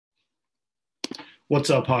What's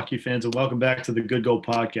up, hockey fans, and welcome back to the Good Goal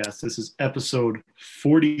Podcast. This is episode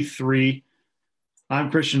 43. I'm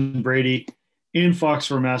Christian Brady in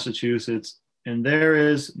Foxborough, Massachusetts, and there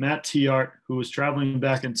is Matt Tiart, who is traveling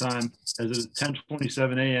back in time as it is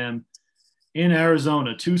 10:27 a.m. in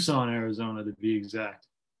Arizona, Tucson, Arizona, to be exact.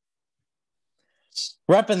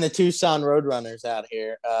 Repping the Tucson Roadrunners out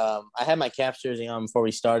here. I had my Caps jersey on before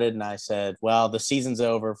we started, and I said, well, the season's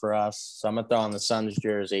over for us, so I'm going to throw on the Suns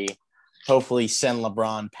jersey. Hopefully send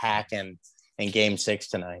LeBron packing in Game 6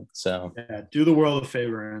 tonight. So yeah, do the world a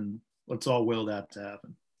favor, and let's all will that to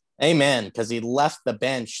happen. Amen, because he left the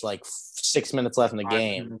bench like 6 minutes left in the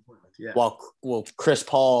game while Chris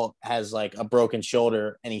Paul has like a broken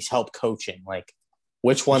shoulder and he's helped coaching. Like,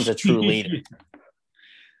 which one's a true leader?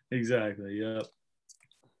 Exactly, yep.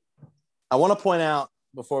 I want to point out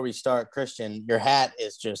before we start, Christian, your hat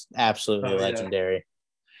is just absolutely legendary.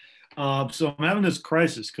 So I'm having this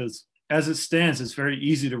crisis because as it stands, it's very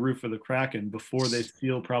easy to root for the Kraken before they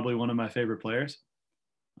steal probably one of my favorite players,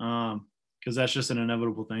 because that's just an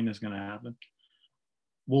inevitable thing that's going to happen.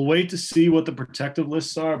 We'll wait to see what the protective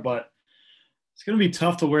lists are, but it's going to be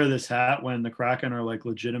tough to wear this hat when the Kraken are like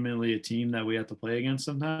legitimately a team that we have to play against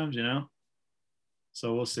sometimes, you know?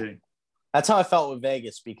 So we'll see. That's how I felt with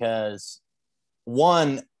Vegas because,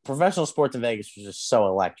 one, professional sports in Vegas was just so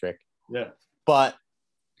electric. Yeah. But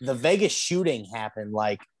the Vegas shooting happened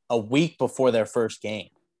like a week before their first game.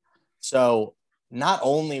 So not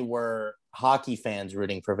only were hockey fans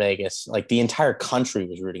rooting for Vegas, like the entire country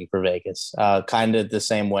was rooting for Vegas, kind of the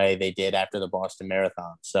same way they did after the Boston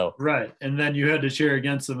Marathon. So right. And then you had to cheer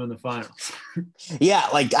against them in the finals. Yeah,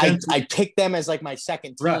 like I picked them as like my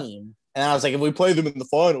second team. Right. And I was like, if we play them in the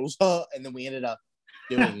finals, and then we ended up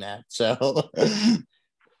doing that. So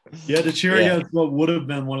you had to cheer against what would have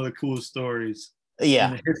been one of the coolest stories.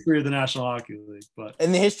 Yeah, in the history of the National Hockey League, but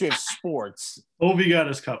in the history of sports, Ovi got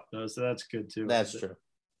his cup though, so that's good too. That's true.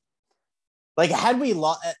 Like, had we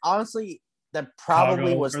lost, honestly, that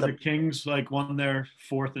probably was the Kings like won their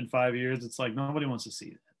fourth in 5 years. It's like nobody wants to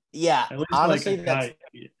see that. Yeah, honestly,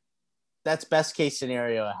 that's best case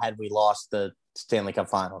scenario. Had we lost the Stanley Cup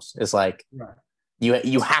Finals, it's like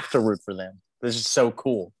you have to root for them. This is so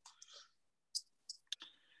cool.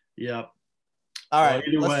 Yep. All right,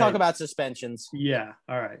 let's talk about suspensions. Yeah,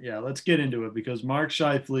 all right. Yeah, let's get into it because Mark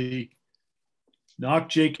Scheifele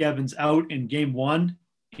knocked Jake Evans out in Game 1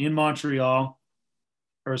 in Montreal.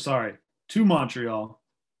 To Montreal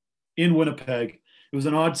in Winnipeg. It was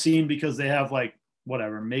an odd scene because they have like,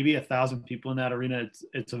 maybe 1,000 people in that arena.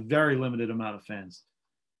 It's a very limited amount of fans.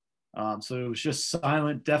 So it was just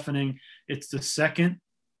silent, deafening. It's the second,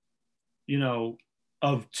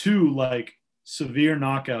 of two like severe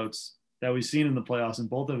knockouts that we've seen in the playoffs, and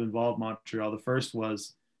both have involved Montreal. The first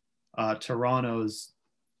was Toronto's,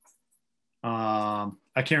 I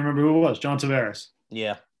can't remember who it was, John Tavares.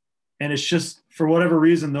 Yeah. And it's just, for whatever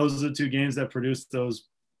reason, those are the two games that produced those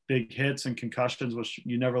big hits and concussions, which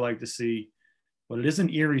you never like to see. But it is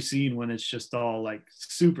an eerie scene when it's just all like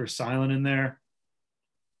super silent in there.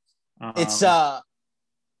 It's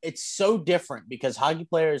so different because hockey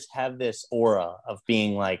players have this aura of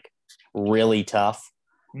being like really tough.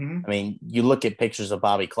 Mm-hmm. I mean, you look at pictures of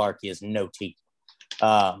Bobby Clarke, he has no teeth.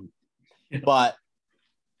 But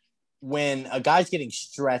when a guy's getting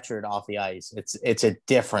stretchered off the ice, it's a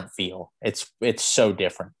different feel. It's so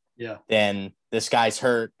different. Yeah. Then this guy's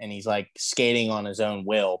hurt and he's like skating on his own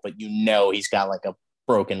will, but he's got like a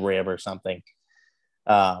broken rib or something.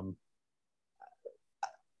 The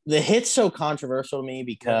hit's so controversial to me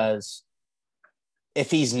because if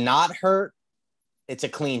he's not hurt, it's a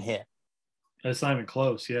clean hit. That's not even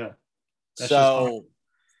close, yeah. So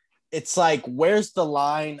it's like, where's the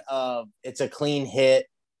line of it's a clean hit,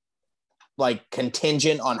 like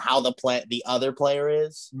contingent on how the other player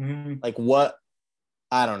is? Mm-hmm. Like what?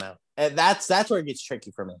 I don't know. And that's where it gets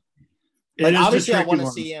tricky for me. Like obviously I want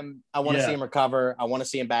to see him. I want to see him recover. I want to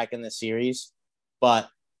see him back in this series. But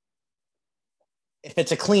if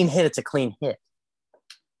it's a clean hit, it's a clean hit.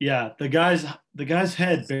 Yeah, the guy's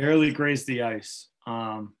head barely grazed the ice.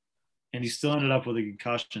 And he still ended up with a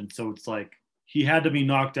concussion. So it's like he had to be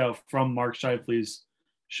knocked out from Mark Scheifele's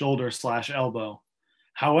shoulder/elbow.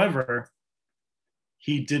 However,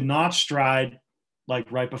 he did not stride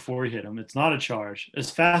like right before he hit him. It's not a charge.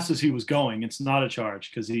 As fast as he was going, it's not a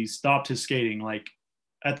charge because he stopped his skating like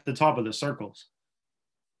at the top of the circles.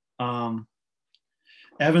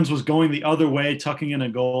 Evans was going the other way, tucking in a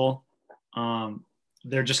goal.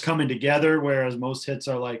 They're just coming together, whereas most hits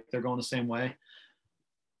are like they're going the same way.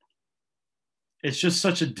 It's just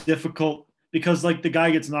such a difficult because like the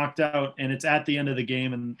guy gets knocked out and it's at the end of the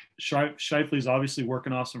game and Scheifele's obviously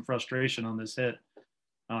working off some frustration on this hit.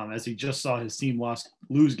 as he just saw his team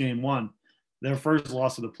lose game one, their first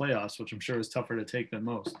loss of the playoffs, which I'm sure is tougher to take than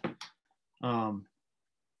most.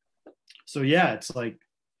 So yeah, it's like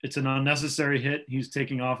it's an unnecessary hit. He's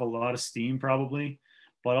taking off a lot of steam probably,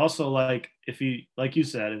 but also like if he, like you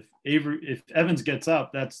said, if Evans gets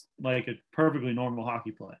up, that's like a perfectly normal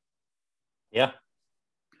hockey play. Yeah.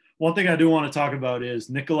 One thing I do want to talk about is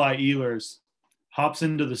Nikolai Ehlers hops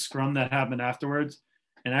into the scrum that happened afterwards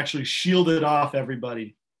and actually shielded off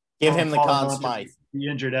everybody. Give him the Conn Smythe. The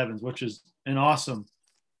injured Evans, which is an awesome.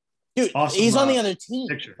 Dude, he's on the other team.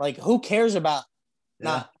 Picture. Like, who cares about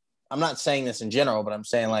I'm not saying this in general, but I'm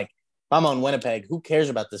saying, like, if I'm on Winnipeg, who cares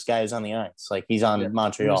about this guy who's on the ice? Like, he's on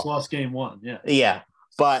Montreal. He just lost game one, yeah. Yeah,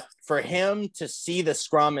 but for him to see the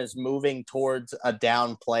scrum is moving towards a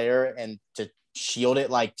down player and to shield it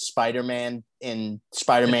like Spider-Man in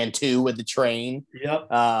Spider-Man 2 with the train. Yep.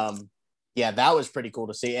 Yeah, that was pretty cool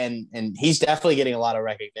to see. And he's definitely getting a lot of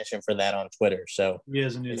recognition for that on Twitter. So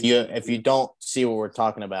if you don't see what we're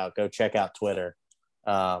talking about, go check out Twitter.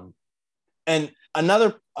 And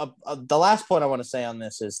another, the last point I want to say on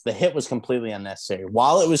this is the hit was completely unnecessary.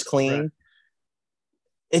 While it was clean,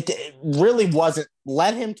 it really wasn't.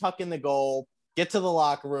 Let him tuck in the goal, get to the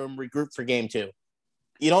locker room, regroup for game two.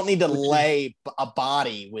 You don't need to lay a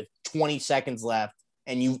body with 20 seconds left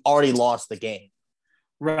and you've already lost the game.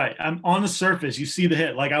 Right. I'm on the surface. You see the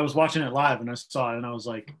hit. Like I was watching it live and I saw it and I was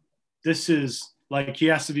like, this is like, he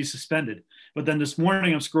has to be suspended. But then this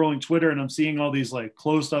morning I'm scrolling Twitter and I'm seeing all these like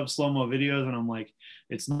closed up slow-mo videos. And I'm like,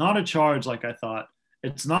 it's not a charge like I thought.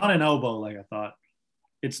 It's not an elbow like I thought.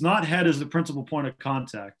 It's not head as the principal point of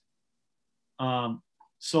contact.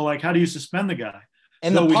 So like, how do you suspend the guy?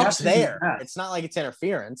 And the puck's there. It's not like it's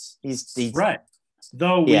interference. He's right.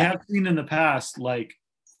 Though we have seen in the past, like,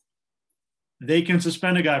 they can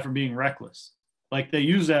suspend a guy for being reckless. Like they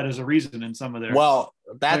use that as a reason in some of their. Well,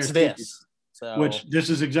 that's this. So. Which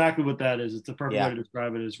this is exactly what that is. It's a perfect way to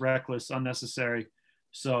describe it: is reckless, unnecessary.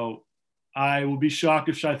 So I will be shocked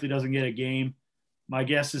if Scheifele doesn't get a game. My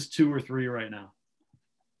guess is 2 or 3 right now.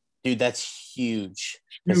 Dude, that's huge.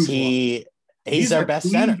 He's their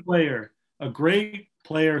best center player, a great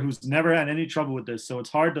player who's never had any trouble with this. So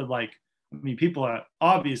it's hard to like. I mean, people are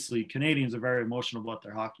obviously Canadians are very emotional about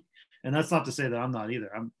their hockey. And that's not to say that I'm not either.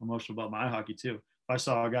 I'm emotional about my hockey too. If I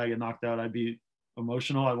saw a guy get knocked out, I'd be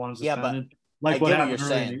emotional. I want to suspend it. Like what happened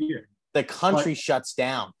earlier in the year. The country shuts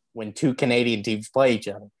down when 2 Canadian teams play each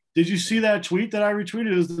other. Did you see that tweet that I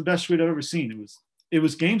retweeted? It was the best tweet I've ever seen. It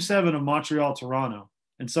was Game 7 of Montreal Toronto,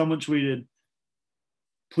 and someone tweeted,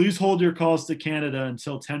 "Please hold your calls to Canada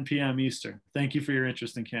until 10 p.m. Eastern. Thank you for your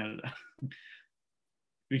interest in Canada."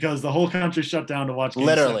 Because the whole country shut down to watch Game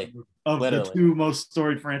 7 of the 2 most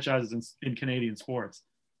storied franchises in Canadian sports.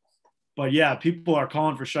 But yeah, people are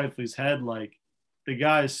calling for Scheifele's head. Like, the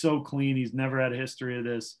guy is so clean. He's never had a history of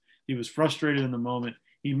this. He was frustrated in the moment.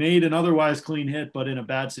 He made an otherwise clean hit, but in a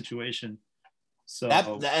bad situation. So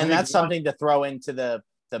that's something to throw into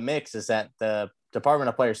the mix is that the Department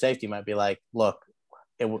of Player Safety might be like, look,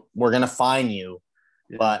 we're going to fine you.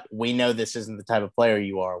 Yeah. But we know this isn't the type of player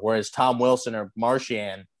you are. Whereas Tom Wilson or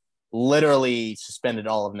Marchand literally suspended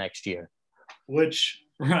all of next year.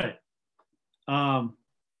 Right.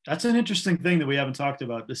 That's an interesting thing that we haven't talked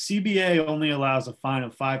about. The CBA only allows a fine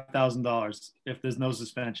of $5,000 if there's no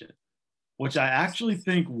suspension, which I actually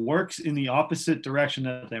think works in the opposite direction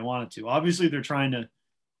that they want it to. Obviously, they're trying to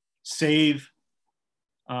save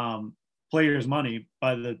players money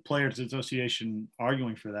by the Players Association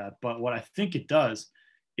arguing for that. But what I think it does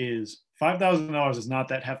is $5,000 is not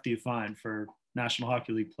that hefty a fine for National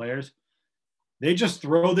Hockey League players. They just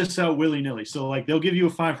throw this out willy-nilly. So like they'll give you a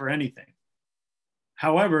fine for anything.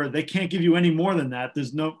 However, they can't give you any more than that.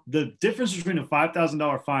 The difference between a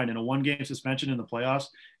 $5,000 fine and a 1-game suspension in the playoffs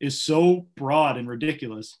is so broad and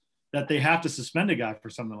ridiculous that they have to suspend a guy for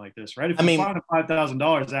something like this, right? If you fine a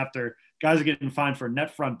 $5,000 after guys are getting fined for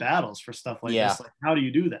net front battles for stuff like this, like, how do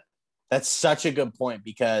you do that? That's such a good point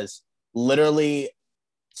because literally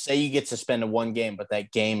say you get suspended 1 game, but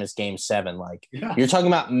that game is Game 7. Like you're talking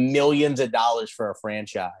about millions of dollars for a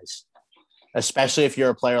franchise, especially if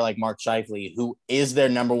you're a player like Mark Scheifele, who is their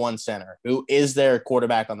number 1 center, who is their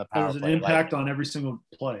quarterback on the power play. There's an impact on every single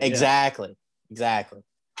play. Exactly.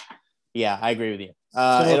 Yeah, I agree with you.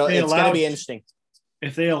 It's going to be interesting.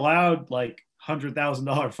 If they allowed like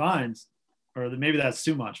 $100,000 fines, or maybe that's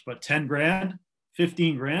too much, but 10 grand,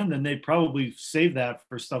 15 grand, then they'd probably save that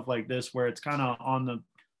for stuff like this, where it's kind of on the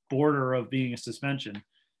border of being a suspension.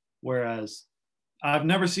 Whereas I've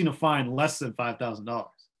never seen a fine less than $5,000.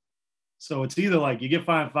 So it's either like you get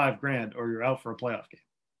fined $5 grand or you're out for a playoff game.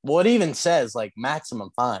 Well, it even says like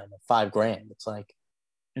maximum fine of $5 grand. It's like,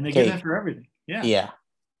 and they get that for everything. Yeah. Yeah.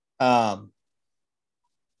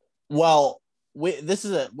 Well,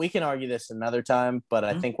 we can argue this another time, but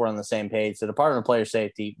I think we're on the same page. The Department of Player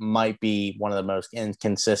Safety might be one of the most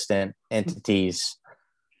inconsistent entities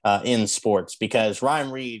in sports, because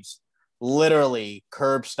Ryan Reeves literally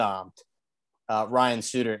curb stomped Ryan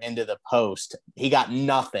Suter into the post. He got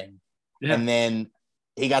nothing. Yeah. And then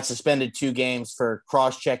he got suspended 2 games for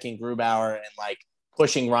cross-checking Grubauer and like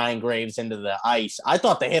pushing Ryan Graves into the ice. I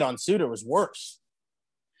thought the hit on Suter was worse.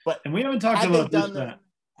 And we haven't talked about this.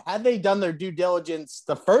 Had they done their due diligence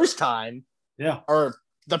the first time, or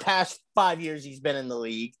the past 5 years he's been in the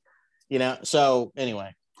league, So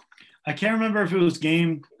anyway, I can't remember if it was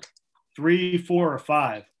game 3, 4, or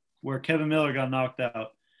 5 where Kevin Miller got knocked out.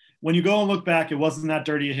 When you go and look back, it wasn't that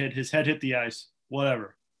dirty a hit. His head hit the ice,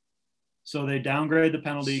 whatever. So they downgrade the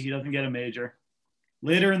penalty. He doesn't get a major.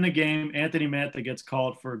 Later in the game, Anthony Mantha gets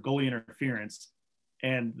called for goalie interference.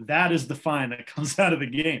 And that is the fine that comes out of the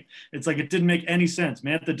game. It's like it didn't make any sense.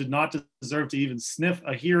 Mantha did not deserve to even sniff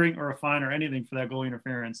a hearing or a fine or anything for that goalie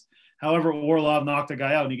interference. However, Orlov knocked the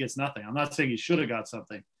guy out and he gets nothing. I'm not saying he should have got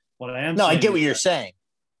something. What I am saying, I get what you're saying.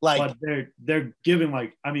 Like, but they're giving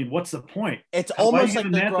what's the point? It's almost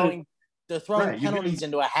like they're throwing penalties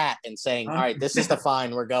into a hat and saying, all right, this is the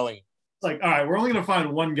fine we're going. It's like, all right, we're only going to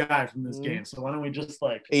find one guy from this game. So why don't we just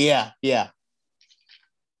Yeah.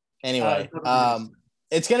 Anyway,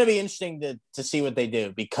 it's going to be interesting to see what they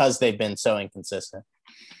do because they've been so inconsistent.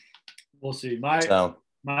 We'll see.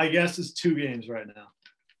 My guess is 2 games right now.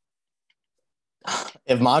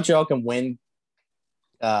 If Montreal can win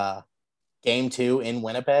game 2 in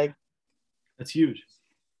Winnipeg, that's huge.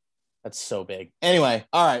 That's so big. Anyway,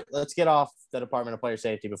 all right, let's get off the Department of Player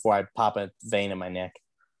Safety before I pop a vein in my neck.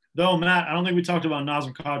 Though, Matt, I don't think we talked about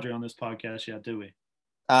Nazem Kadri on this podcast yet, did we?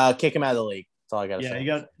 Kick him out of the league. That's all I got to say.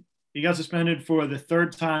 Yeah, he got suspended for the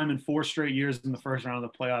 3rd time in 4 straight years in the first round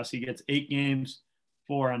of the playoffs. He gets 8 games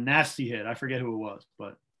for a nasty hit. I forget who it was,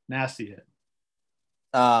 but nasty hit.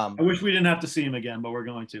 I wish we didn't have to see him again, but we're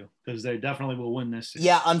going to because they definitely will win this season.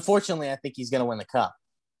 Yeah, unfortunately, I think he's going to win the cup,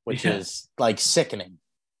 which is sickening.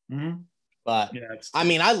 Mm-hmm. But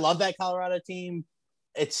I love that Colorado team.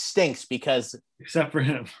 It stinks because except for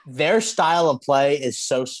him, their style of play is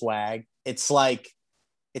so swag. It's such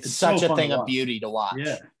so a thing of beauty to watch.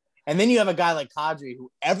 Yeah. And then you have a guy like Kadri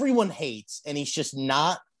who everyone hates, and he's just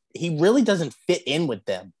not. He really doesn't fit in with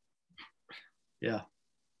them. Yeah.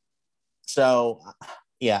 So,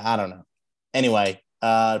 I don't know. Anyway,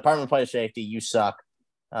 Department of Player Safety, you suck.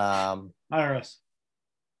 Hire us.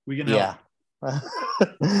 We can help. Yeah.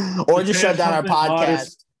 Or just shut down our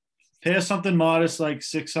podcast. Pay us something modest like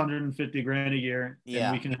 $650,000 a year,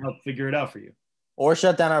 and we can help figure it out for you. Or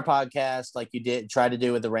shut down our podcast like you tried to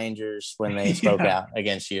do with the Rangers when they spoke out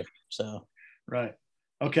against you. So, right.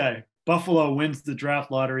 Okay. Buffalo wins the draft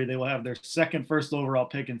lottery. They will have their 2nd first overall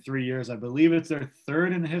pick in 3 years. I believe it's their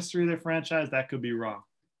 3rd in the history of their franchise. That could be wrong.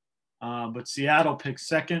 But Seattle picks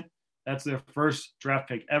 2nd. That's their first draft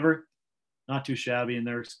pick ever. Not too shabby. And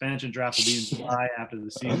their expansion draft will be in July after the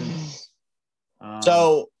season.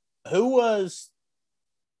 So who was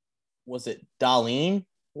it Darlene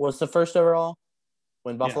was the first overall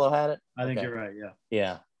when Buffalo had it? I think you're right.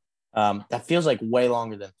 Yeah. That feels like way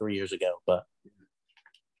longer than 3 years ago, but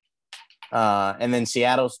and then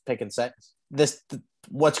Seattle's picking second.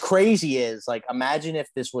 What's crazy is imagine if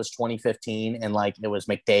this was 2015 and it was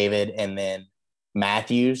McDavid and then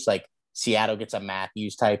Matthews, Seattle gets a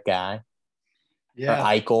Matthews type guy. Yeah. Or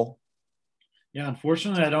Eichel. Yeah,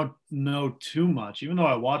 unfortunately, I don't know too much. Even though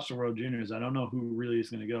I watched the World Juniors, I don't know who really is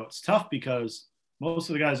going to go. It's tough because most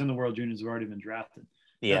of the guys in the World Juniors have already been drafted.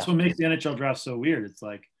 Yeah. That's what makes the NHL draft so weird. It's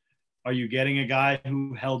are you getting a guy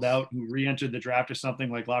who held out, who re-entered the draft or something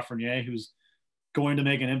like Lafreniere, who's going to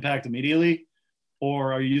make an impact immediately?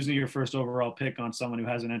 Or are you using your first overall pick on someone who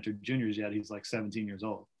hasn't entered juniors yet? He's 17 years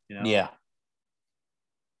old, Yeah.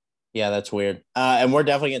 Yeah, that's weird. And we're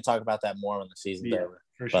definitely going to talk about that more when the season's over.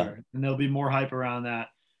 For sure. And there'll be more hype around that,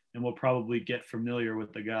 and we'll probably get familiar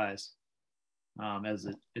with the guys as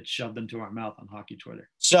it's shoved into our mouth on hockey Twitter.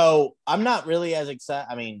 So I'm not really as excited.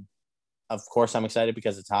 I mean, of course I'm excited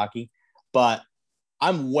because it's hockey, but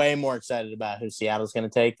I'm way more excited about who Seattle's going to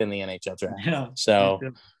take than the NHL draft. Yeah. So,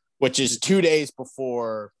 which is 2 days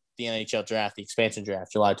before the NHL draft, the expansion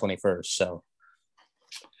draft, July 21st. So,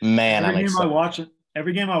 man, I'm excited.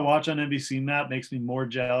 Every game I watch on NBC, Matt, makes me more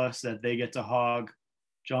jealous that they get to hog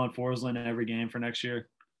John Forsland in every game for next year.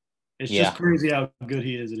 It's just crazy how good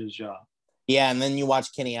he is at his job. Yeah, and then you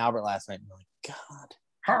watch Kenny Albert last night, and you're like,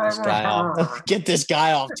 God, get this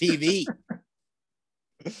guy off TV.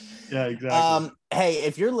 Yeah, exactly. Hey,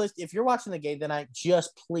 if you're watching the game tonight,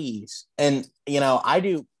 just please, and I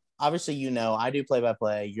do. Obviously, I do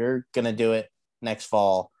play-by-play. You're gonna do it next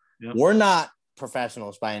fall. Yep. We're not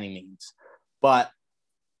professionals by any means, but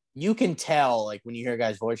you can tell, like, when you hear a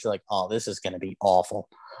guy's voice, you're like, oh, this is gonna be awful.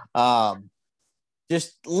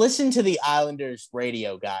 Just listen to the Islanders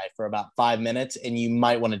radio guy for about 5 minutes, and you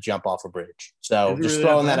might want to jump off a bridge. So just really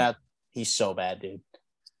throwing that out. He's so bad, dude.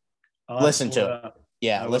 Listen to it.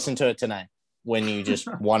 Yeah, listen to it tonight when you just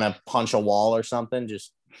want to punch a wall or something.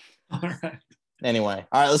 Just all right. Anyway,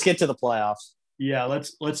 all right, let's get to the playoffs. Yeah,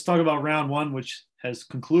 let's talk about round one, which has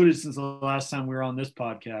concluded since the last time we were on this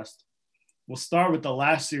podcast. We'll start with the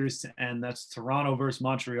last series to end. That's Toronto versus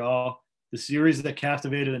Montreal, the series that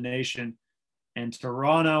captivated the nation. And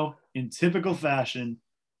Toronto, in typical fashion,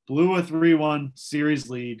 blew a 3-1 series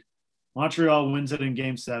lead. Montreal wins it in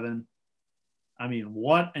Game 7. I mean,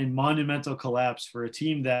 what a monumental collapse for a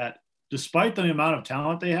team that, despite the amount of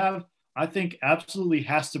talent they have, I think absolutely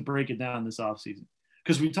has to break it down this offseason.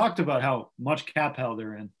 Because we talked about how much cap hell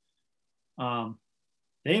they're in.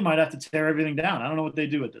 They might have to tear everything down. I don't know what they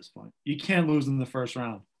do at this point. You can't lose in the first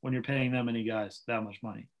round when you're paying that many guys that much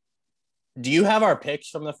money. Do you have our picks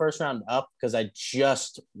from the first round up? Because I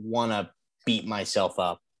just want to beat myself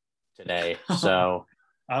up today. So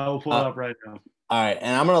I will pull it up right now. All right.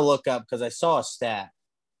 And I'm going to look up because I saw a stat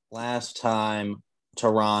last time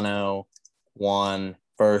Toronto won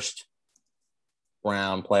first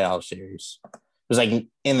round playoff series. It was like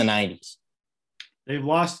in the 90s. They've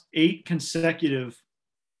lost 8 consecutive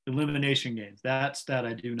elimination games. That stat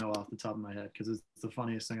I do know off the top of my head because it's the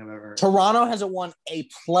funniest thing I've ever heard. Toronto hasn't won a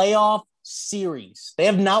playoff series. They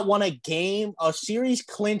have not won a series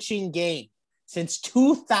clinching game since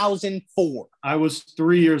 2004. I was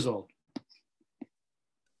 3 years old.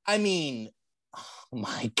 I mean, oh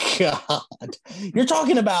my God. You're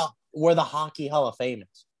talking about where the Hockey Hall of Fame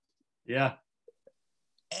is. Yeah.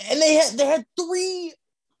 And they had 3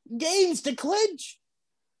 games to clinch.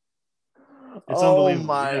 It's unbelievable.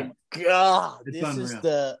 Oh my God. It's this unreal.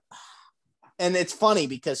 is and it's funny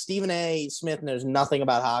because Stephen A. Smith knows nothing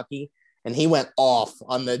about hockey, and he went off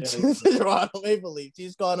on the Toronto Maple Leafs.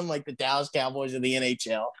 He's calling them like the Dallas Cowboys of the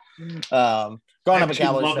NHL. Growing up a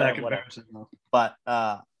Cowboys fan, whatever. But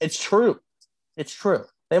it's true. It's true.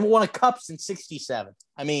 They haven't won a cup since '67.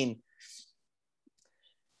 I mean,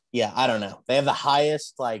 yeah, I don't know. They have the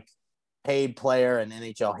highest paid player in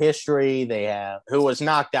NHL history. They have who was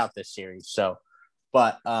knocked out this series. So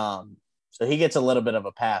he gets a little bit of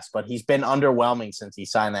a pass, but he's been underwhelming since he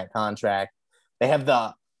signed that contract. They have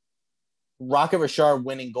the Rocket Richard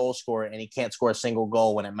winning goal scorer, and he can't score a single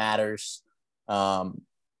goal when it matters.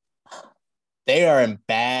 They are in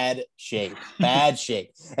bad shape. And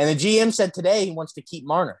the GM said today he wants to keep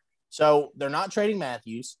Marner. So they're not trading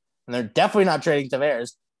Matthews, and they're definitely not trading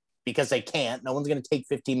Tavares because they can't. No one's going to take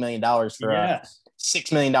 $15 million for a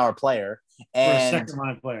 $6 million player. And for a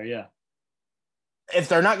second-line player, yeah. If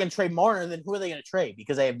they're not going to trade Marner, then who are they going to trade?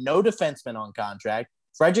 Because they have no defenseman on contract.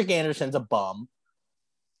 Frederick Anderson's a bum.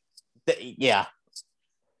 Yeah.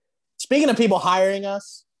 Speaking of people hiring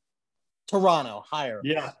us, Toronto, hire us.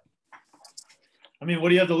 Yeah. I mean, what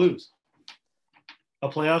do you have to lose? A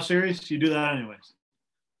playoff series? You do that anyways.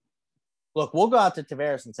 Look, we'll go out to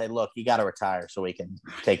Tavares and say, look, you got to retire so we can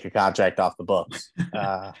take your contract off the books.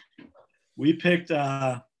 We picked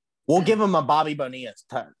we'll give him a Bobby Bonilla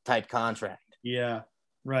type contract. Yeah,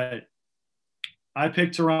 right. I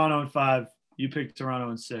picked Toronto in 5. You picked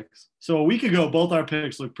Toronto in 6. So a week ago, both our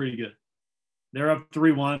picks looked pretty good. They're up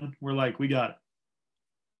 3-1. We're like, we got it.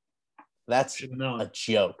 That's a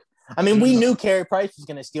joke. I mean, we knew Carey Price was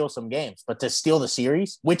going to steal some games, but to steal the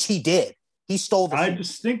series, which he did, he stole the series. I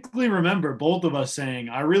distinctly remember both of us saying,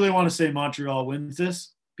 I really want to say Montreal wins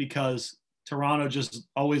this because Toronto just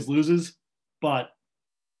always loses. But,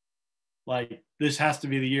 this has to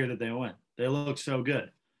be the year that they win. They look so good.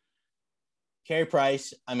 Carey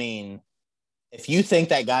Price, I mean, if you think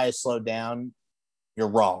that guy is slowed down, you're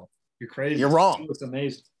wrong. You're crazy. You're wrong. It's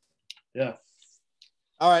amazing. Yeah.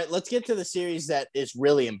 All right, let's get to the series that is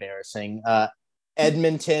really embarrassing.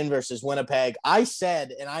 Edmonton versus Winnipeg. I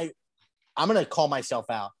said, and I'm going to call myself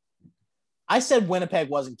out. I said Winnipeg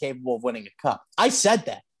wasn't capable of winning a cup. I said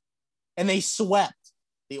that. And they swept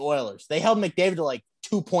the Oilers. They held McDavid to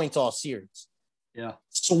 2 points all series. Yeah.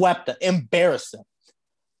 Swept them. Embarrassed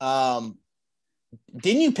them.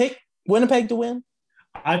 Didn't you pick Winnipeg to win?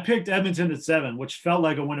 I picked Edmonton at 7, which felt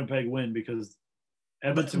like a Winnipeg win because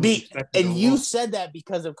Edmonton and you said that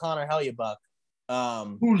because of Connor Hellebuyck.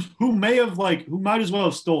 Who might as well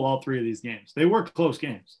have stole all 3 of these games. They were close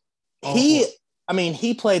games. I I mean,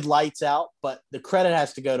 he played lights out, but the credit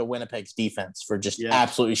has to go to Winnipeg's defense for just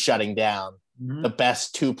absolutely shutting down the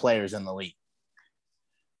best two players in the league.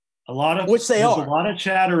 Which they are. A lot of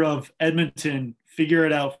chatter of Edmonton, figure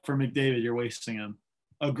it out for McDavid, you're wasting him.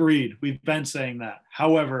 Agreed. We've been saying that.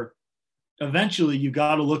 However, eventually you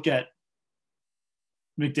got to look at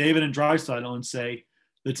McDavid and Draisaitl and say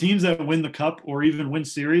the teams that win the cup or even win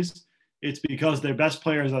series, it's because their best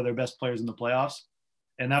players are their best players in the playoffs.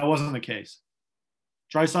 And that wasn't the case.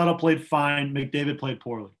 Draisaitl played fine. McDavid played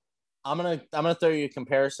poorly. I'm gonna throw you a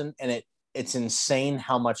comparison, and it's insane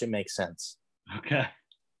how much it makes sense. Okay.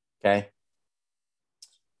 And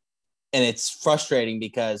it's frustrating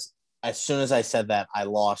because as soon as I said that, I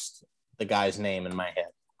lost the guy's name in my head.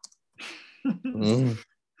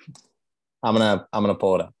 I'm gonna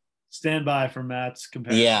pull it up. Stand by for Matt's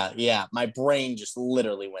comparison. Yeah. My brain just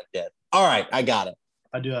literally went dead. All right, I got it.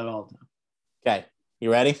 I do that all the time. Okay,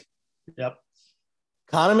 you ready? Yep.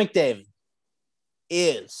 Connor McDavid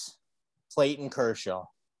is Clayton Kershaw.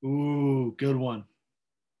 Ooh, good one.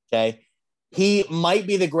 Okay. He might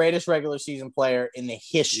be the greatest regular season player in the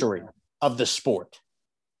history of the sport.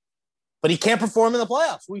 But he can't perform in the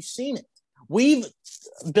playoffs. We've seen it. We've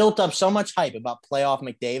built up so much hype about playoff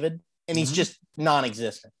McDavid, and he's just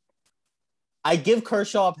non-existent. I give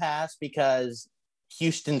Kershaw a pass because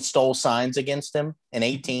Houston stole signs against him in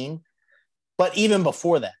 2018. But even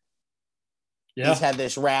before that, he's had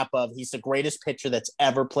this rap of he's the greatest pitcher that's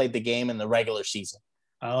ever played the game in the regular season.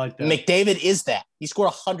 I like that. McDavid is that. He scored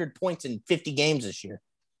 100 points in 50 games this year.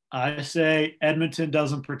 I say Edmonton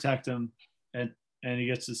doesn't protect him, and he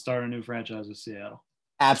gets to start a new franchise with Seattle.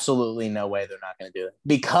 Absolutely no way they're not going to do it.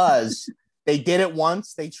 Because they did it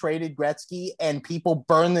once. They traded Gretzky, and people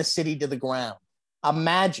burned the city to the ground.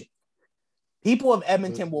 Imagine. People of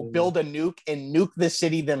Edmonton will build a nuke and nuke the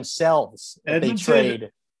city themselves if they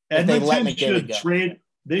trade. If they let McDavid go.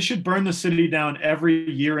 They should burn the city down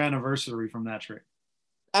every year anniversary from that trade.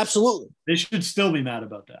 Absolutely. They should still be mad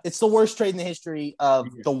about that. It's the worst trade in the history of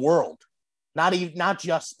the world. Not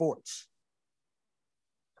just sports.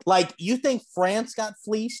 Like, you think France got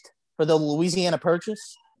fleeced for the Louisiana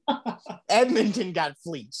Purchase? Edmonton got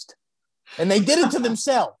fleeced. And they did it to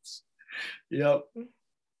themselves. Yep.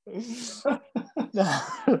 Throw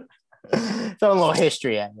a little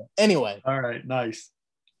history at you. Anyway. All right, nice.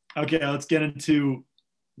 Okay, let's get into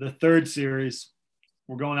the third series.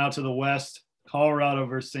 We're going out to the West. Colorado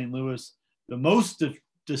versus St. Louis. The most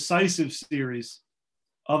decisive series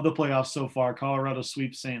of the playoffs so far. Colorado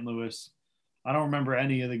sweeps St. Louis. I don't remember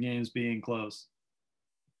any of the games being close.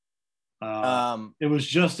 It was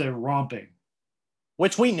just a romping.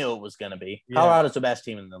 Which we knew it was going to be. Yeah. Colorado's the best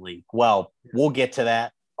team in the league. Well, we'll get to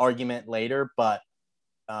that argument later, but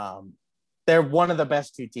they're one of the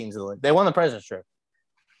best two teams in the league. They won the President's Trophy.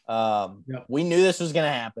 We knew this was going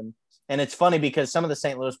to happen. And it's funny because some of the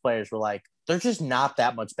St. Louis players were like, they're just not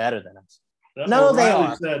that much better than us. They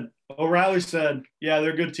are. O'Reilly said, yeah,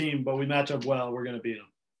 they're a good team, but we match up well. We're going to beat them.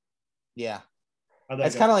 Yeah.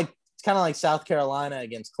 It's kind of like South Carolina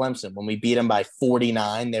against Clemson. When we beat them by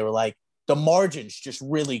 49, they were like, the margin's just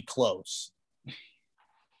really close.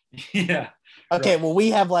 Yeah. Okay, well, we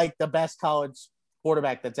have like the best college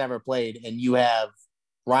quarterback that's ever played, and you have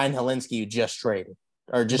Ryan Helinski, who just traded.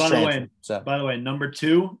 Or just By the way, number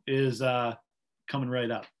 2 is coming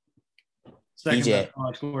right up. Second best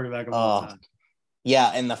college quarterback of all time.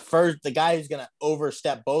 Yeah, and the guy who's going to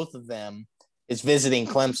overstep both of them is visiting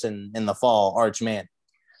Clemson in the fall, Arch Manning.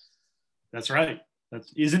 That's right.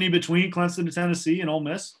 Isn't he between Clemson and Tennessee and Ole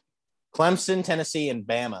Miss? Clemson, Tennessee, and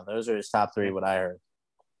Bama. Those are his top 3, what I heard.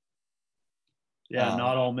 Yeah,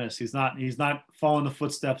 not Ole Miss. He's not following the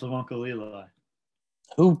footsteps of Uncle Eli.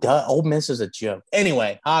 Who does? Ole Miss is a joke.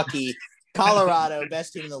 Anyway, hockey, Colorado,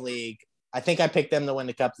 best team in the league. I think I picked them to win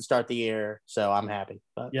the cup to start the year, so I'm happy.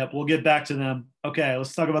 But. Yep, we'll get back to them. Okay,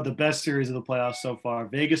 let's talk about the best series of the playoffs so far.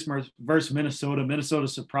 Vegas versus Minnesota. Minnesota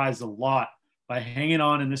surprised a lot by hanging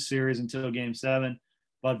on in this series until Game 7,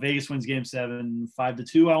 but Vegas wins Game 7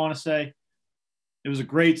 5-2, I want to say. It was a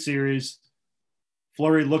great series.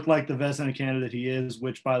 Fleury looked like the Vezina candidate he is,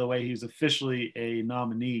 which, by the way, he's officially a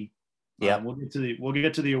nominee. Yeah, we'll get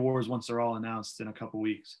to the awards once they're all announced in a couple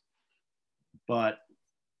weeks. But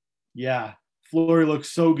yeah, Fleury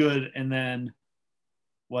looks so good, and then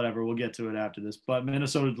whatever, we'll get to it after this. But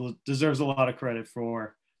Minnesota deserves a lot of credit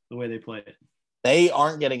for the way they played. They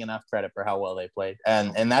aren't getting enough credit for how well they played,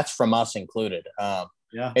 and that's from us included.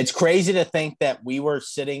 It's crazy to think that we were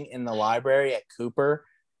sitting in the library at Cooper,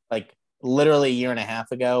 like literally a year and a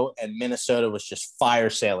half ago, and Minnesota was just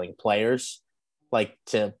fire sailing players, like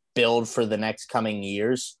to build for the next coming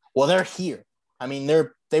years. Well, they're here. I mean,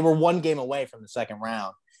 they're they were one game away from the second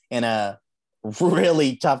round in a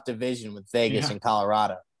really tough division with Vegas and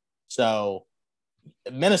Colorado. So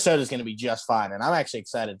Minnesota's going to be just fine, and I'm actually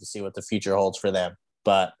excited to see what the future holds for them.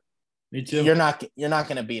 But Me too. you're not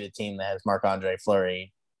going to beat a team that has Marc-Andre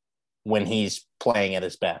Fleury when he's playing at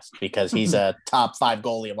his best, because he's a top 5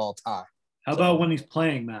 goalie of all time. How about when he's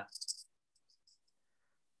playing, Matt?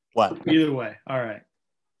 What? Either way. All right.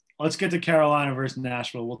 Let's get to Carolina versus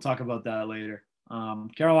Nashville. We'll talk about that later.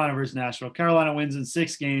 Carolina versus Nashville. Carolina wins in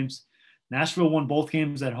 6 games. Nashville won both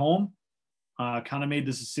games at home. Kind of made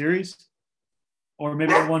this a series. Or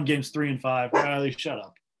maybe they won games 3 and 5. Riley, shut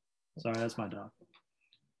up. Sorry, that's my dog.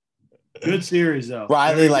 Good series, though.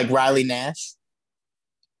 Riley, like Riley Nash?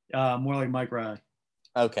 More like Mike Riley.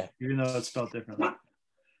 Okay. Even though it's spelled differently.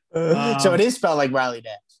 So it is spelled like Riley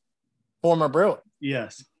Nash. Former Bruin.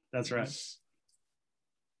 Yes, that's right.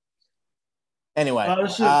 Anyway.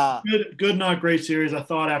 This is a good, not great series. I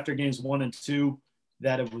thought after games 1 and 2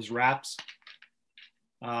 that it was wraps.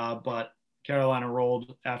 But Carolina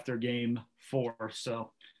rolled after game 4.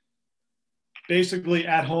 So basically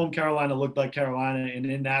at home, Carolina looked like Carolina, and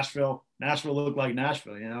in Nashville looked like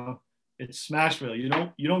Nashville. You know, it's Smashville.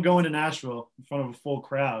 You don't go into Nashville in front of a full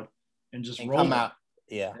crowd and just roll come out.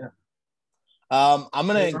 Yeah. I'm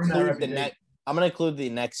gonna include the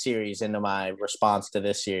next series into my response to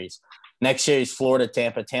this series. Next series, Florida,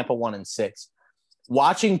 Tampa. Tampa 1-6.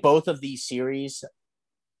 Watching both of these series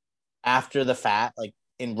after the fact, like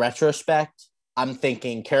in retrospect, I'm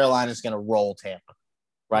thinking Carolina's gonna roll Tampa,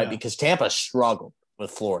 right? Yeah. Because Tampa struggled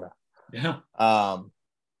with Florida. Yeah.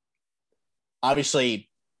 Obviously,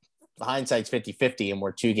 hindsight's 50-50, and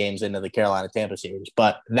we're 2 games into the Carolina-Tampa series.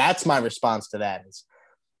 But that's my response to that is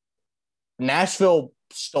Nashville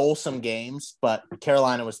stole some games, but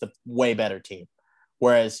Carolina was the way better team.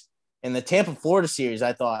 Whereas in the Tampa-Florida series,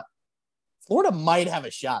 I thought Florida might have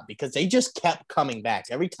a shot because they just kept coming back.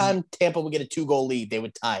 Every time Tampa would get a 2-goal lead, they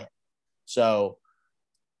would tie it. So,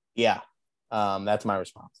 yeah, that's my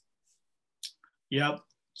response. Yep.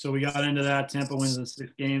 So we got into that. Tampa wins in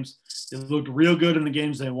 6 games. It looked real good in the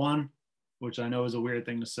games they won, which I know is a weird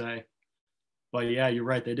thing to say. But, yeah, you're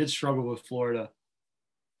right. They did struggle with Florida.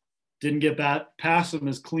 Didn't get past them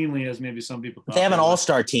as cleanly as maybe some people thought. They have an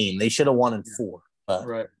all-star team. They should have won in 4. But.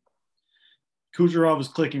 Right. Kucherov was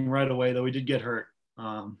clicking right away, though he did get hurt.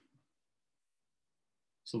 So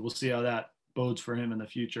we'll see how that bodes for him in the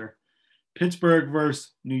future. Pittsburgh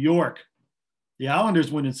versus New York. The Islanders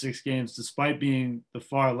win in 6 games despite being the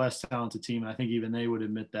far less talented team. I think even they would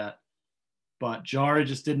admit that. But Jara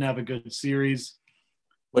just didn't have a good series.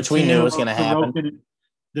 Which we knew was going to happen.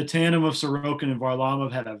 The tandem of Sorokin and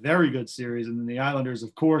Varlamov had a very good series. And then the Islanders,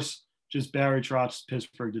 of course, just Barry Trotz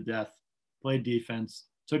Pittsburgh to death. Played defense,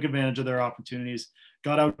 took advantage of their opportunities,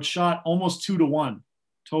 got outshot almost 2-1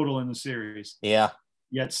 total in the series. Yeah.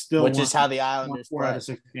 Yet still which is how the Islanders 4 play. out of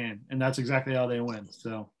 6 game. And that's exactly how they win.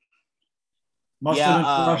 So must have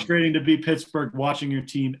been frustrating to be Pittsburgh watching your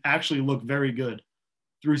team actually look very good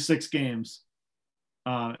through 6 games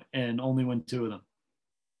and only win 2 of them.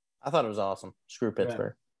 I thought it was awesome. Screw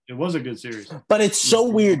Pittsburgh. Yeah, it was a good series. But it's so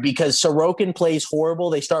weird because Sorokin plays horrible.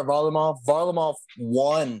 They start Varlamov. Varlamov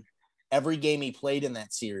won every game he played in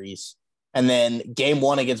that series. And then game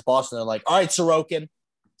 1 against Boston, they're like, all right, Sorokin,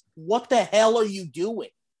 what the hell are you doing?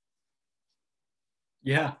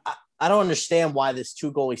 Yeah. I don't understand why this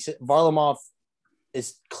 2-goalie – Varlamov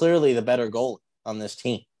is clearly the better goalie on this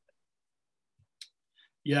team.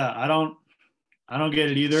 Yeah, I don't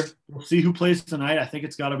get it either. We'll see who plays tonight. I think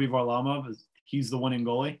it's got to be Varlamov. He's the winning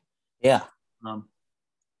goalie. Yeah.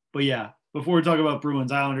 But, yeah, before we talk about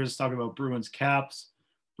Bruins Islanders, let's talk about Bruins Caps.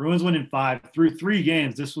 Bruins winning 5 through 3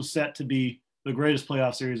 games. This was set to be the greatest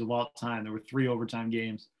playoff series of all time. There were 3 overtime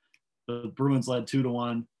games. The Bruins led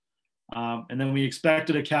 2-1. And then we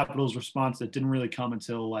expected a Capitals response that didn't really come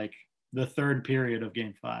until, like, the 3rd period of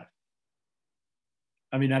Game 5.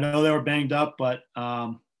 I mean, I know they were banged up, but,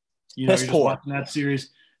 you're just watching that series,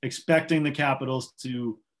 expecting the Capitals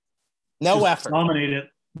to dominate it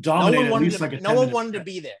at least like a 10-minute No one wanted to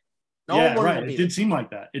be there. It did seem like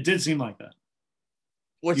that.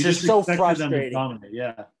 Which is so frustrating.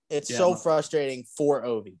 Yeah. It's so frustrating for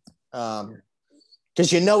Ovi.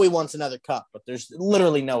 Because he wants another cup, but there's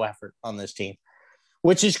literally no effort on this team,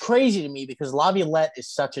 which is crazy to me because Laviolette is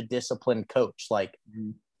such a disciplined coach. Like,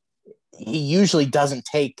 he usually doesn't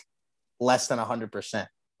take less than 100%.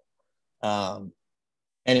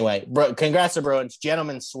 Anyway, congrats to Bruins.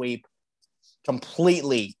 Gentleman's sweep.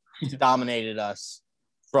 Completely dominated us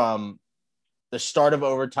from the start of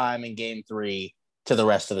overtime in Game 3 to the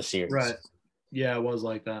rest of the series. Right. Yeah, it was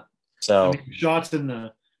like that. So shots in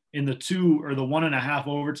the in the 2 or the 1.5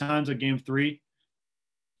 overtimes of game 3.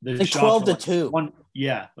 The like shots 12-2.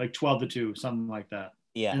 Like 12-2, something like that.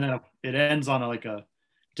 Yeah. And then it ends on a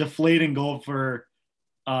deflating goal for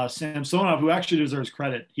Samsonov, who actually deserves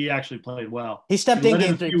credit. He actually played well. He stepped in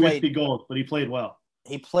game 3, a few wispy goals, but he played well.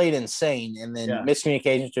 He played insane, and then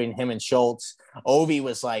miscommunications between him and Schultz. Ovi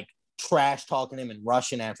was like trash talking him in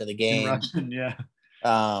Russian after the game. Yeah.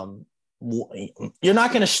 You're not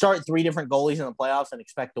going to start 3 different goalies in the playoffs and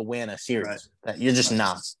expect to win a series. Right. You're just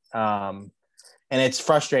not. And it's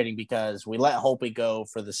frustrating because we let Holtby go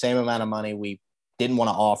for the same amount of money we didn't want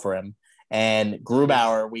to offer him. And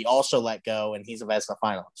Grubauer, we also let go, and he's a Vezina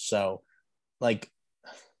finalist. So, like,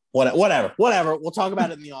 whatever. We'll talk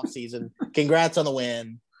about it in the offseason. Congrats on the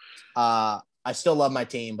win. I still love my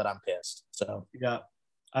team, but I'm pissed. So, yeah,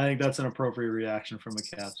 I think that's an appropriate reaction from a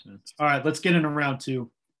Caps fan. All right, let's get into round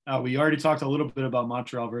 2. We already talked a little bit about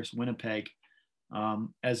Montreal versus Winnipeg,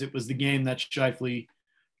 as it was the game that Scheifele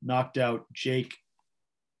knocked out Jake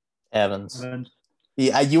Evans.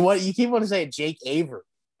 Yeah, you keep wanting to say Jake Avery.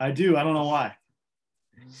 I do. I don't know why.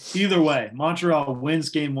 Either way, Montreal wins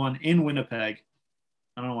game 1 in Winnipeg.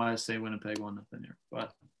 I don't know why I say Winnipeg 1-0 here,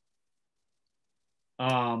 but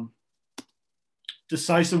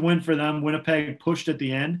decisive win for them. Winnipeg pushed at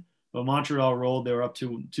the end, but Montreal rolled. They were up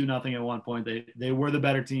 2-0 at one point. They were the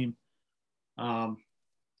better team.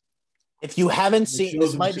 If you haven't seen,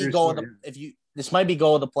 this might be goal of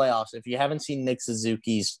the playoffs. If you haven't seen Nick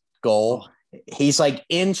Suzuki's goal, he's like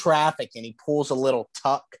in traffic and he pulls a little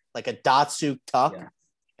tuck, like a Datsuk tuck,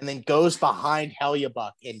 and then goes behind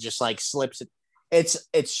Hellebuyck and just like slips it.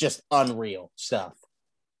 It's just unreal stuff.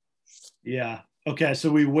 Yeah. Okay.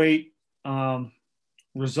 So we wait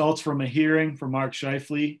results from a hearing for Mark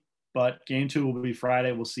Scheifele, but game 2 will be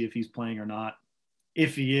Friday. We'll see if he's playing or not.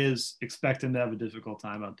 If he is, expect him to have a difficult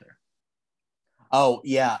time out there. Oh,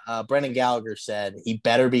 yeah. Brendan Gallagher said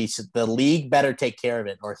the league better take care of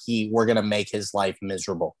it or we're going to make his life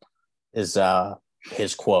miserable is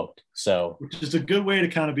his quote. So, which is a good way to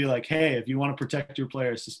kind of be like, hey, if you want to protect your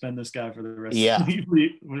players, suspend this guy for the rest of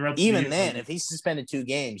the Even then, if he's suspended 2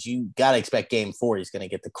 games, you got to expect game 4 he's going to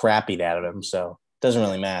get the crap beat out of him. So, it doesn't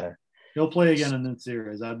really matter. He'll play again in this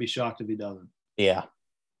series. I'd be shocked if he doesn't. Yeah.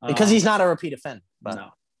 Because he's not a repeat offender. But. No.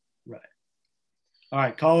 Right. All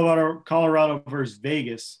right, Colorado versus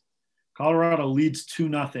Vegas. Colorado leads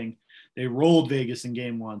 2-0. They rolled Vegas in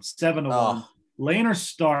game 1, 7-1. Lehner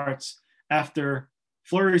starts after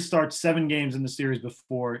Fleury starts 7 games in the series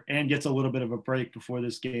before and gets a little bit of a break before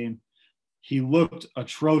this game. He looked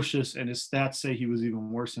atrocious, and his stats say he was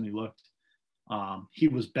even worse than he looked. He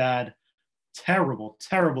was bad. Terrible,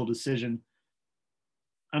 terrible decision.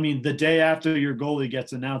 I mean, the day after your goalie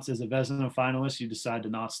gets announced as a Vezina finalist, you decide to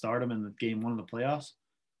not start him in the game 1 of the playoffs.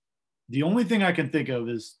 The only thing I can think of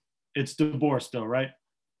is it's DeBoer still, right?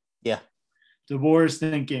 Yeah. DeBoer is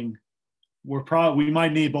thinking we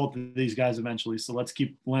might need both of these guys eventually, so let's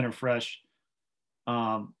keep Leonard fresh.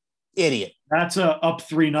 Idiot. That's a up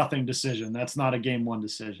 3-0 decision. That's not a game 1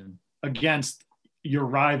 decision against your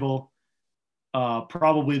rival,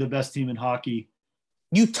 probably the best team in hockey.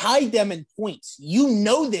 You tied them in points. You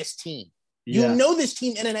know this team. Yeah. You know this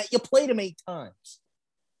team in and out. You played them 8 times.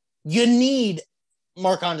 You need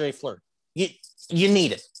Marc-Andre Fleury. You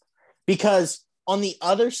need it. Because on the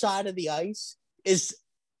other side of the ice is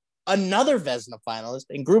another Vezina finalist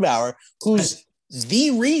in Grubauer, who's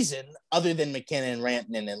the reason, other than McKinnon,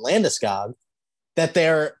 Rantanen, and Landeskog, that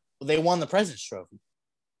they won the President's Trophy.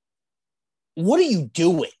 What are you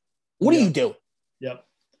doing? What are you doing? Yep.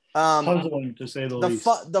 Puzzling, to say the least.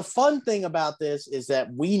 The fun thing about this is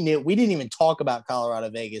that we didn't even talk about Colorado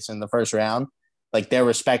Vegas in the first round, like their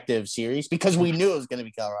respective series, because we knew it was going to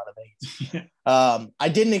be Colorado Vegas. I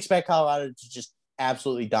didn't expect Colorado to just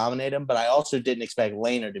absolutely dominate them, but I also didn't expect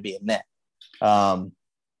Lehner to be in net. By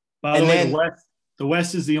the way, the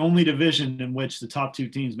West is the only division in which the top 2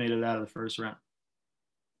 teams made it out of the first round.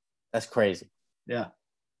 That's crazy. Yeah.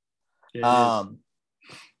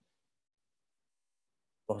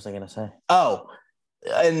 What was I going to say? Oh,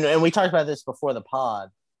 and we talked about this before the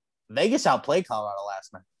pod. Vegas outplayed Colorado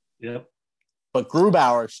last night. Yep. But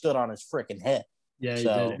Grubauer stood on his freaking head. Yeah, he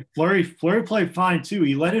did. Fleury played fine too.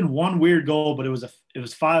 He let in one weird goal, but it was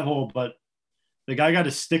 5-hole. But the guy got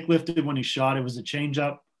his stick lifted when he shot. It was a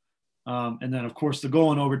changeup. And then, of course, the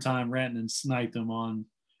goal in overtime, Rantanen sniped him on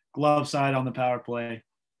glove side on the power play.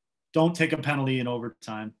 Don't take a penalty in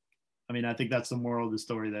overtime. I mean, I think that's the moral of the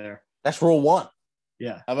story there. That's rule 1.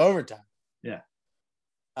 Yeah. Of overtime. Yeah.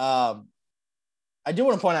 I do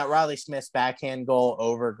want to point out Riley Smith's backhand goal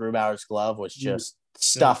over Grubauer's glove was just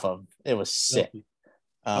stuff of. It was sick.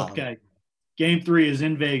 Okay. Game 3 is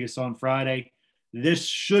in Vegas on Friday. This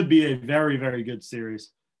should be a very, very good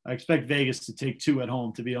series. I expect Vegas to take 2 at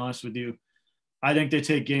home, to be honest with you. I think they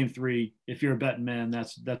take Game 3. If you're a betting man,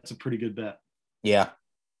 that's a pretty good bet. Yeah.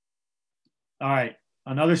 All right.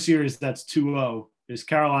 Another series that's 2-0 is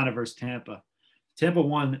Carolina versus Tampa. Tampa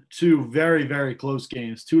won 2 very, very close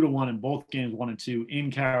games, 2-1 in both games, 1 and 2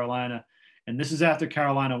 in Carolina. And this is after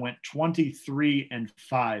Carolina went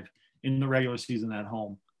 23-5 in the regular season at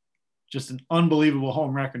home. Just an unbelievable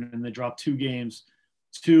home record. And they dropped 2 games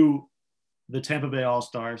to the Tampa Bay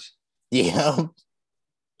All-Stars. Yeah.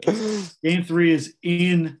 Game 3 is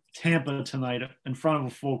in Tampa tonight in front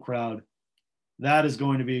of a full crowd. That is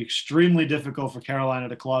going to be extremely difficult for Carolina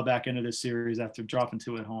to claw back into this series after dropping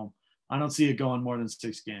 2 at home. I don't see it going more than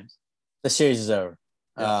 6 games. The series is over.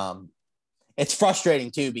 Yeah. It's frustrating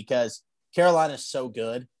too because Carolina's so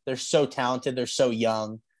good. They're so talented. They're so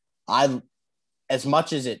young. As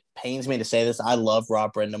much as it pains me to say this, I love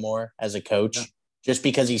Rob Brindamore as a coach, just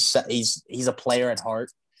because he's a player at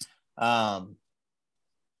heart.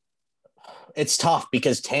 It's tough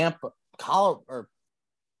because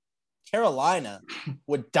Carolina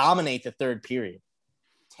would dominate the third period.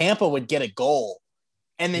 Tampa would get a goal,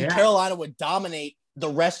 and then Carolina would dominate the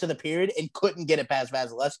rest of the period and couldn't get it past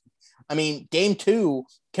Vasilevsky. I mean, game 2,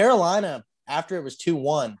 Carolina, after it was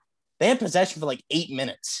 2-1, they had possession for like 8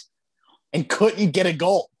 minutes and couldn't get a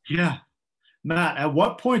goal. Yeah. Matt, at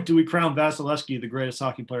what point do we crown Vasilevsky the greatest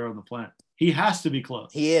hockey player on the planet? He has to be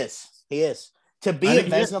close. He is. To be a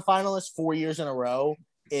Vezina finalist 4 years in a row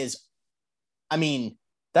is, I mean,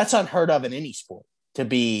 that's unheard of in any sport, to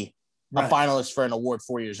be a finalist for an award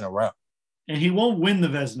 4 years in a row. And he won't win the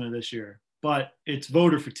Vezina this year, but it's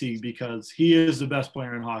voter fatigue because he is the best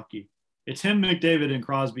player in hockey. It's him, McDavid, and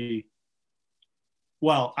Crosby.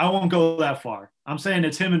 Well, I won't go that far. I'm saying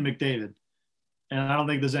it's him and McDavid, and I don't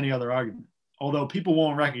think there's any other argument. Although people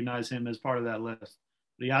won't recognize him as part of that list.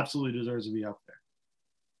 But he absolutely deserves to be up there.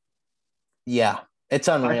 Yeah, it's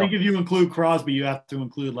unreal. I think if you include Crosby, you have to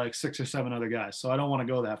include like 6 or 7 other guys. So I don't want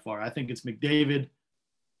to go that far. I think it's McDavid,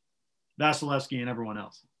 Vasilevsky, and everyone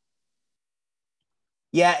else.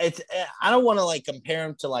 Yeah, I don't want to like compare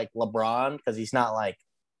him to like LeBron because he's not like.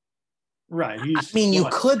 Right. You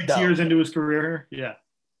could 6 years into his career. Yeah.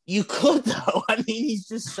 You could though. I mean, he's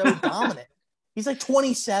just so dominant. He's like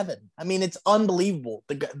 27. I mean, it's unbelievable.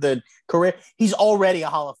 The career. He's already a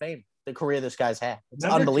Hall of Famer. The career this guy's had. It's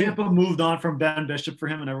unbelievable. Tampa moved on from Ben Bishop for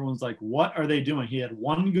him, and everyone's like, what are they doing? He had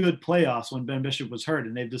 1 good playoffs when Ben Bishop was hurt,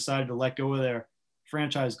 and they've decided to let go of their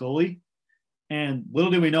franchise goalie. And little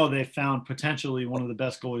did we know they found potentially one of the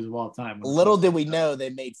best goalies of all time. Little did we know they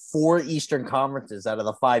made 4 Eastern Conferences out of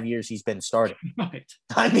the 5 years he's been starting. Right.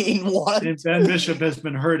 I mean, what? And Ben Bishop has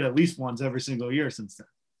been hurt at least once every single year since then.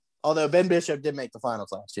 Although Ben Bishop did make the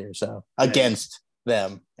finals last year, so against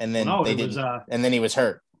them, and then they didn't. And then he was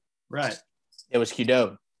hurt. Right. It was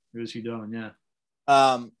Hudon.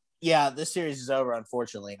 Yeah. Yeah, this series is over,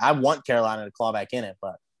 unfortunately. I want Carolina to claw back in it,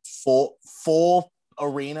 but full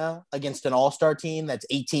arena against an all-star team that's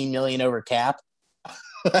 $18 million over cap.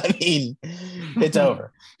 I mean, it's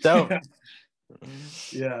over. It's over.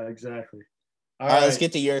 Yeah, exactly. All right, let's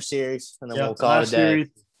get to your series, and then we'll call it a day. Series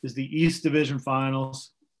is the East Division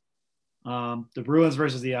Finals. The Bruins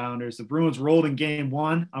versus the Islanders. The Bruins rolled in game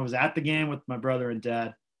 1. I was at the game with my brother and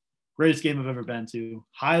dad. Greatest game I've ever been to.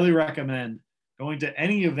 Highly recommend going to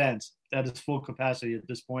any event that is full capacity at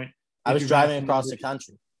this point. I was driving across the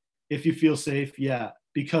country. If you feel safe, yeah,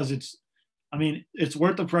 because it's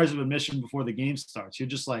worth the price of admission before the game starts. You're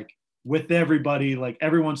just like with everybody, like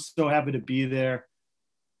everyone's so happy to be there.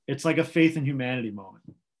 It's like a faith in humanity moment.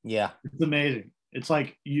 Yeah. It's amazing. It's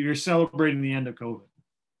like you're celebrating the end of COVID.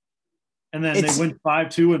 And then they win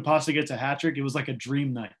 5-2 and Pasta gets a hat trick. It was like a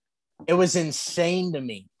dream night. It was insane to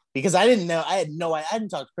me because I didn't know. I hadn't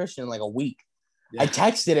talked to Christian in like a week. Yeah. I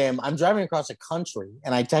texted him. I'm driving across the country,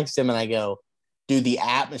 and I text him and I go, dude, the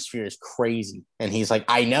atmosphere is crazy. And he's like,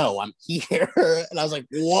 I know, I'm here. And I was like,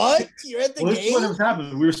 what? You're at the game? This is what has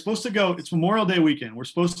happened. We were supposed to go. It's Memorial Day weekend. We're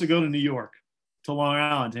supposed to go to New York, to Long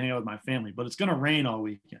Island, to hang out with my family, but it's going to rain all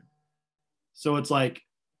weekend. So it's like,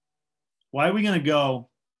 why are we going to go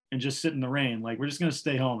and just sit in the rain? Like, we're just going to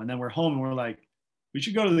stay home. And then we're home and we're like, we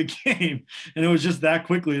should go to the game. And it was just that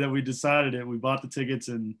quickly that we decided it. We bought the tickets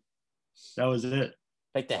and that was it.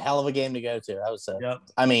 Like, the hell of a game to go to. That was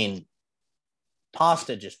I mean,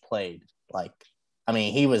 Pasta just played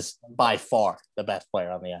he was by far the best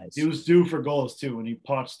player on the ice. He was due for goals too when he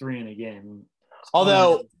pots 3 in a game.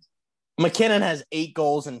 Although McKinnon has 8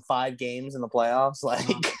 goals in 5 games in the playoffs.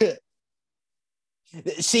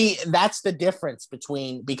 See, that's the difference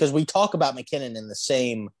because we talk about McKinnon in the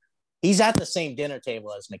same He's at the same dinner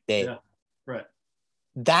table as McDavid. Yeah, right.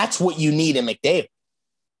 That's what you need in McDavid.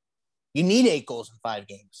 You need 8 goals in 5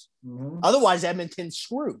 games. Mm-hmm. Otherwise, Edmonton's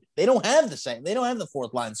screwed. They don't have the same. They don't have the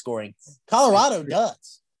fourth line scoring. Colorado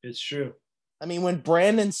does. It's true. I mean, when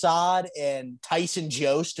Brandon Saad and Tyson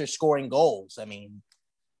Jost are scoring goals, I mean,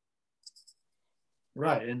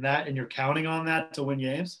 right. And you're counting on that to win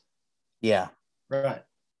games. Yeah. Right.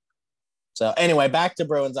 So anyway, back to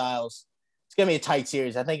Bruins Isles. It's gonna be a tight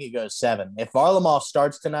series. I think it goes 7. If Varlamov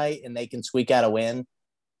starts tonight and they can squeak out a win,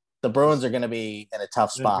 the Bruins are gonna be in a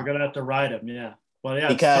tough spot. They're gonna have to ride him, yeah. But yeah,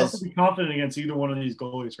 because it's tough to be confident against either one of these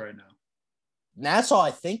goalies right now. Nassau,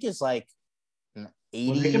 I think, is like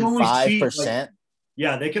 85%.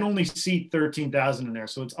 Yeah, they can only seat 13,000 in there,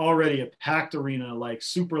 so it's already a packed arena, like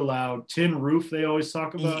super loud, tin roof. They always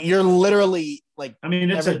talk about. You're literally like. I mean,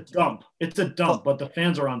 it's a dump. It's a dump, but the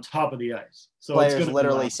fans are on top of the ice. So players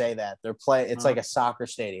literally say that they're playing. It's like a soccer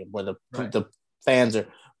stadium where the fans are.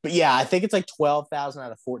 But yeah, I think it's like 12,000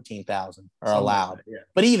 out of 14,000 are allowed. Like yeah.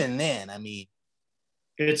 But even then, I mean,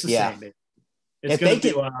 it's the same. It's going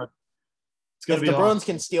to be loud. If the Bruins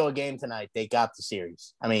can steal a game tonight, they got the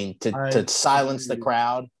series. I mean, to silence the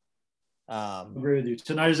crowd. I agree with you.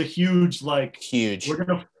 Tonight is a huge. We're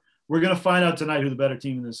gonna find out tonight who the better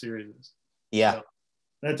team in this series is. Yeah. So,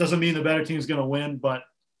 that doesn't mean the better team is gonna win, but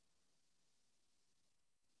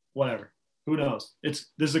whatever. Who knows? This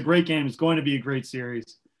is a great game. It's going to be a great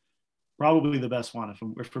series. Probably the best one,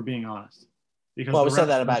 if we're being honest. Because we said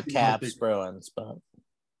that about Caps Bruins, but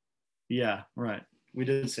yeah, right. We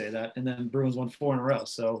did say that, and then Bruins won 4 in a row.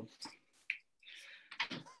 So,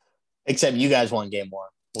 except you guys won game 1,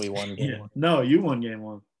 we won game 1. No, you won game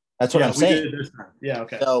 1. That's what I'm saying. We did this time. Yeah,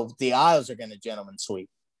 okay. So the Isles are going to gentleman sweep.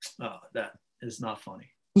 Oh, that is not funny.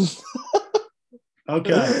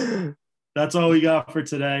 Okay, that's all we got for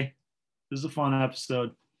today. This is a fun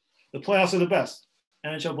episode. The playoffs are the best.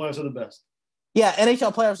 NHL playoffs are the best. Yeah,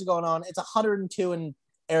 NHL playoffs are going on. It's 102 in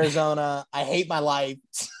Arizona. I hate my life.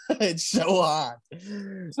 It's so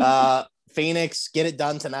hot. Phoenix, get it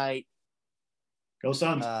done tonight. Go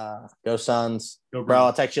Suns. Go Suns. Go Bro,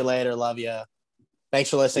 I'll text you later. Love you. Thanks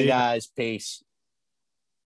for listening, guys. Peace.